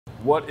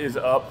What is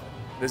up?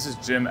 This is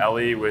Jim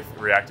Elli with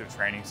Reactive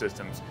Training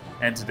Systems,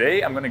 and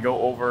today I'm going to go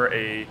over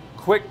a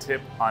quick tip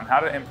on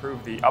how to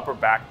improve the upper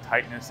back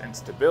tightness and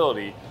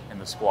stability in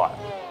the squat.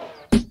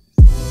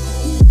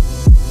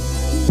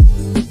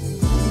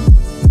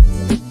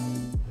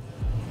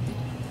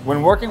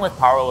 When working with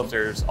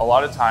powerlifters, a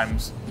lot of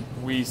times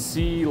we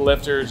see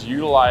lifters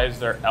utilize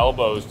their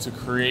elbows to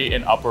create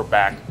an upper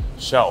back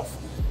shelf.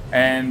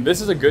 And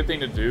this is a good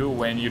thing to do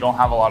when you don't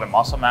have a lot of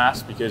muscle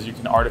mass, because you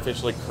can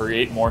artificially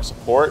create more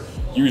support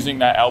using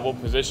that elbow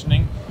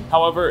positioning.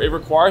 However, it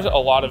requires a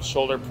lot of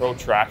shoulder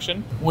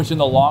protraction, which in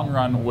the long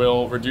run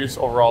will reduce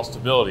overall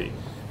stability.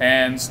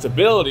 And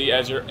stability,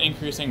 as you're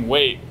increasing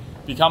weight,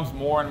 becomes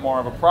more and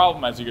more of a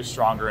problem as you get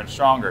stronger and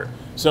stronger.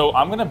 So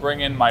I'm gonna bring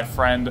in my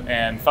friend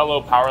and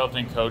fellow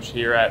powerlifting coach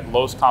here at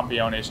Los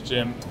Campeones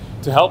gym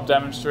to help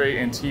demonstrate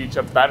and teach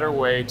a better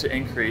way to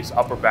increase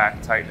upper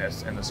back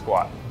tightness in the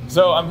squat.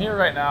 So I'm here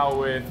right now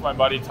with my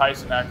buddy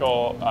Tyson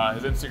Eckel.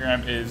 His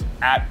Instagram is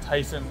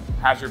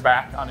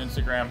 @TysonHasYourBack on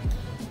Instagram.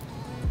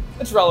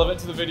 It's relevant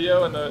to the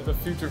video and the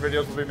future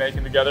videos we'll be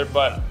making together,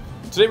 but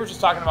today we're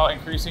just talking about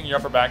increasing your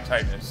upper back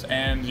tightness.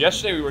 And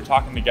yesterday we were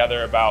talking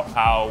together about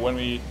how when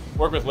we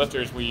work with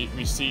lifters, we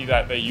see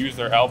that they use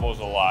their elbows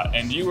a lot.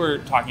 And you were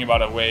talking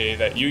about a way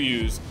that you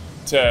use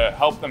to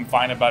help them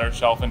find a better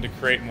shelf and to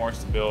create more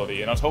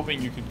stability. And I was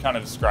hoping you could kind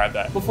of describe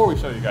that before we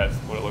show you guys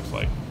what it looks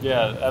like.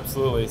 Yeah,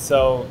 absolutely.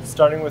 So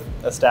starting with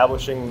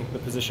establishing the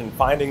position,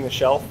 finding the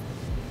shelf,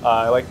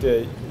 I like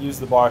to use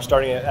the bar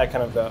starting at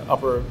kind of the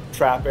upper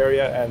trap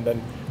area and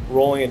then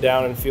rolling it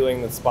down and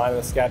feeling the spine of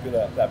the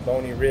scapula, that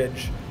bony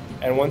ridge.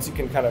 And once you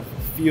can kind of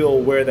feel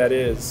where that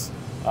is,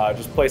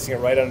 just placing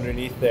it right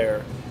underneath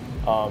there,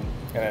 and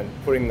then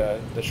putting the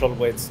shoulder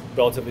blades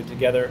relatively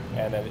together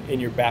and then in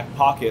your back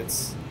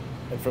pockets.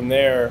 And from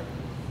there,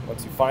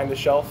 once you find the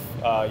shelf,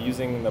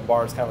 using the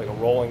bar as kind of like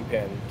a rolling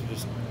pin to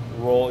just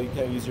roll. You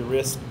can use your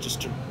wrist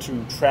just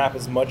to trap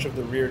as much of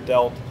the rear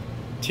delt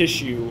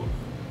tissue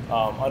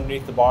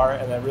underneath the bar,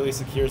 and that really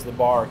secures the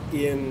bar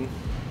in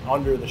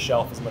under the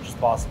shelf as much as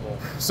possible.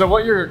 So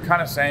what you're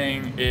kind of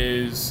saying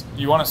is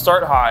you want to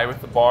start high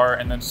with the bar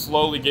and then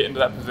slowly get into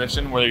that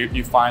position where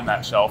you find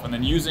that shelf, and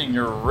then using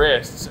your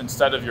wrists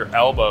instead of your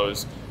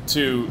elbows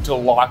to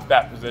lock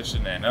that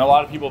position in. And a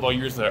lot of people, they'll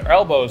use their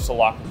elbows to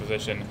lock the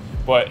position,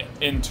 but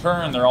in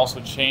turn they're also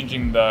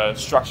changing the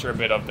structure a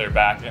bit of their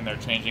back, and they're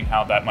changing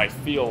how that might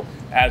feel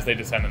as they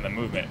descend in the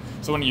movement.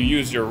 So when you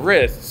use your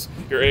wrists,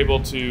 you're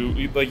able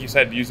to, like you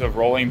said, use a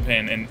rolling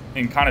pin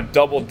and kind of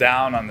double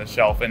down on the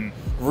shelf and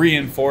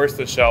reinforce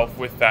the shelf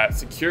with that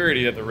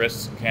security that the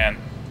wrists can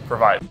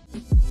provide.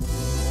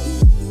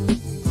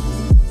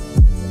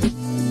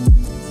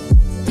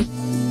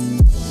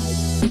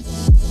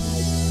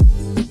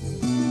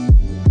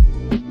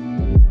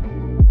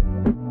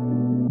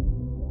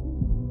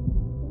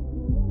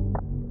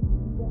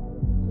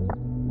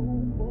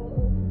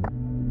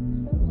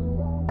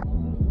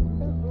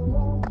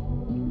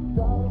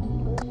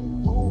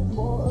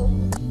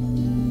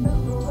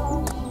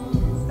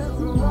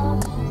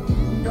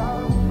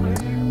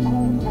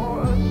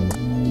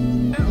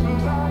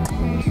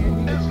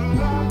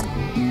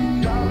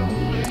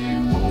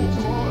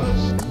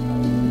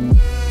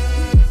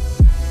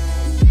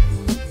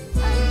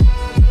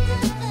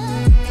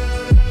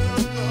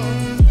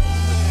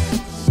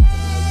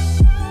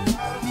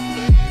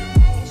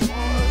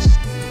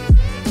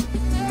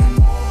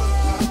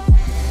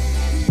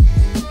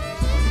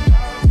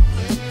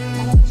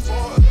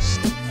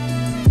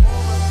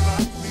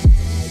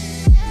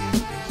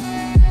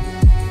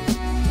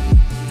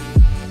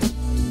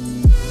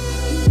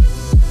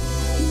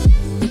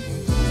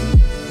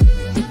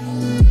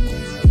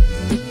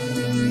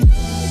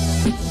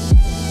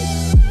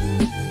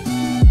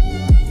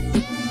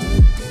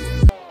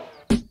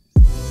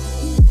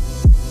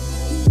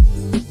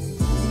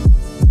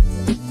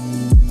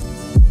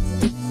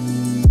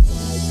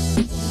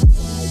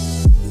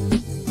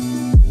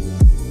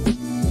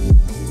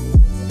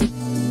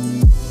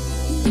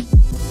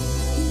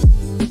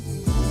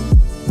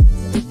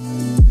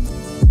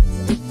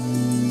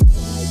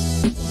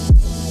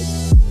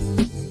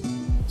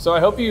 So I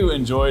hope you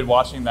enjoyed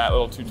watching that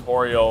little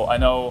tutorial. I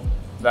know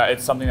that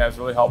it's something that's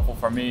really helpful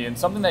for me, and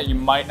something that you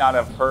might not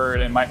have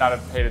heard and might not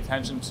have paid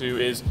attention to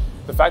is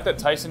the fact that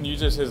Tyson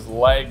uses his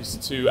legs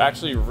to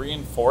actually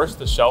reinforce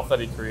the shelf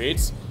that he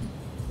creates.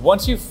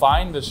 Once you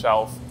find the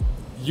shelf,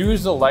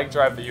 use the leg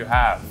drive that you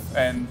have,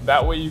 and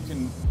that way you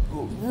can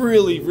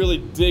really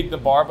dig the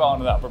barbell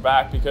into the upper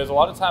back, because a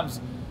lot of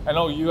times, I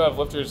know you have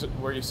lifters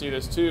where you see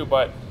this too,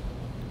 but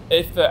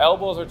if the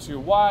elbows are too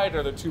wide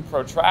or they're too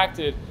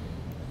protracted,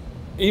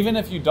 even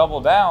if you double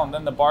down,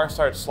 then the bar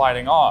starts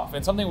sliding off.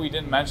 And something we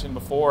didn't mention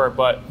before,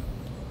 but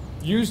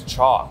use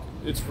chalk.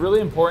 It's really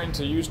important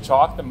to use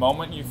chalk the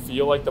moment you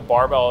feel like the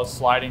barbell is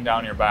sliding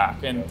down your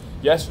back. And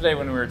yesterday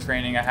when we were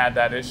training, I had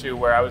that issue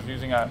where I was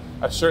using a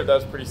shirt that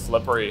was pretty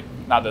slippery.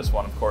 Not this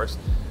one, of course.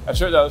 A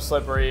shirt that was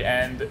slippery,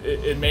 and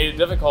it made it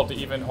difficult to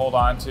even hold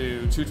on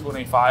to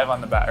 225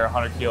 on the back, or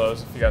 100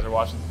 kilos if you guys are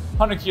watching.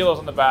 100 kilos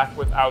on the back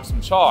without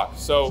some chalk.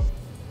 So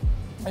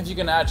if you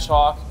can add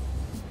chalk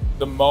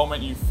the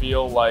moment you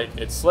feel like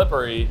it's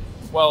slippery,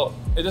 well,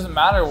 it doesn't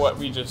matter what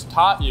we just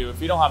taught you.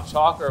 If you don't have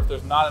chalk, or if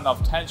there's not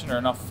enough tension or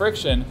enough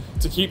friction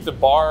to keep the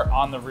bar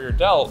on the rear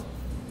delt,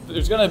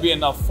 there's gonna be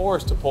enough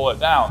force to pull it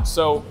down.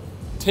 So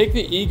take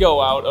the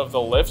ego out of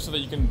the lift so that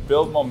you can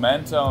build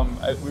momentum.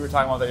 We were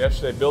talking about that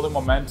yesterday, building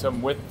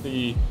momentum with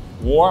the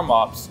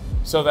warm-ups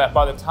so that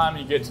by the time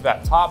you get to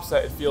that top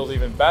set, it feels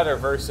even better,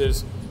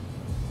 versus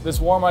this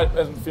warm-up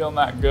isn't feeling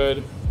that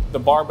good. The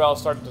barbell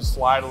started to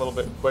slide a little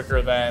bit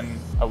quicker than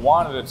I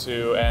wanted it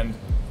to, and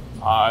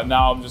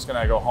now I'm just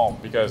gonna go home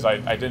because I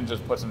didn't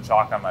just put some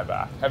chalk on my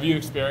back. Have you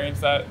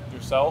experienced that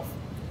yourself?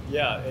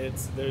 Yeah,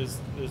 there's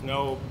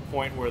no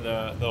point where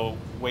the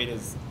weight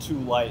is too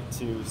light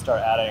to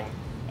start adding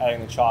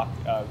the chalk.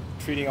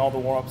 Treating all the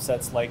warm-up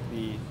sets like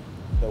the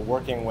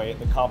working weight,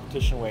 the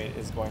competition weight,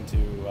 is going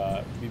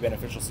to be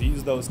beneficial. So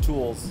use those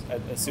tools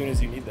as soon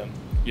as you need them.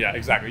 Yeah,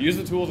 exactly. Use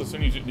the tools as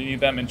soon as you need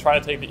them, and try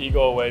to take the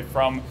ego away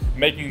from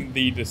making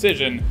the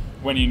decision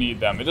when you need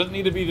them. It doesn't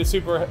need to be the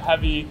super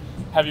heavy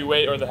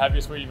weight or the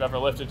heaviest weight you've ever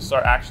lifted to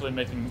start actually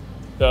making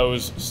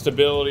those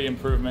stability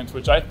improvements,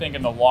 which I think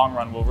in the long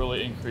run will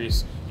really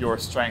increase your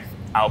strength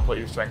output,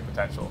 your strength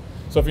potential.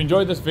 So if you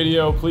enjoyed this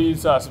video,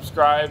 please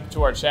subscribe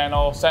to our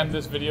channel, send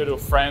this video to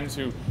friends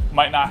who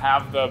might not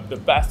have the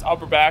best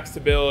upper back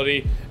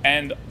stability.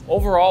 And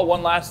overall,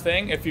 one last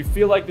thing, if you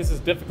feel like this is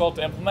difficult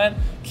to implement,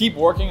 keep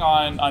working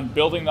on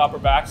building the upper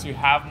back so you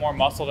have more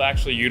muscle to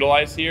actually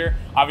utilize here.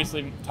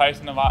 Obviously,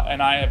 Tyson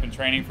and I have been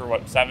training for,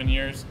 what, 7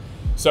 years?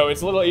 So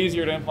it's a little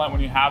easier to implement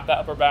when you have that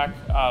upper back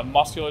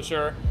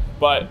musculature.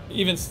 But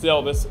even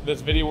still, this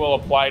video will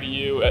apply to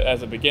you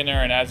as a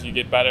beginner and as you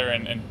get better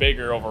and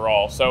bigger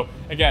overall. So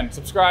again,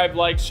 subscribe,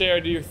 like,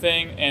 share, do your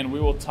thing, and we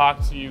will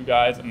talk to you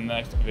guys in the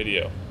next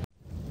video.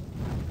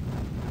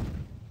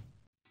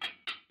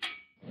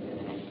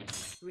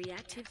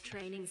 Reactive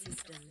Training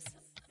Systems.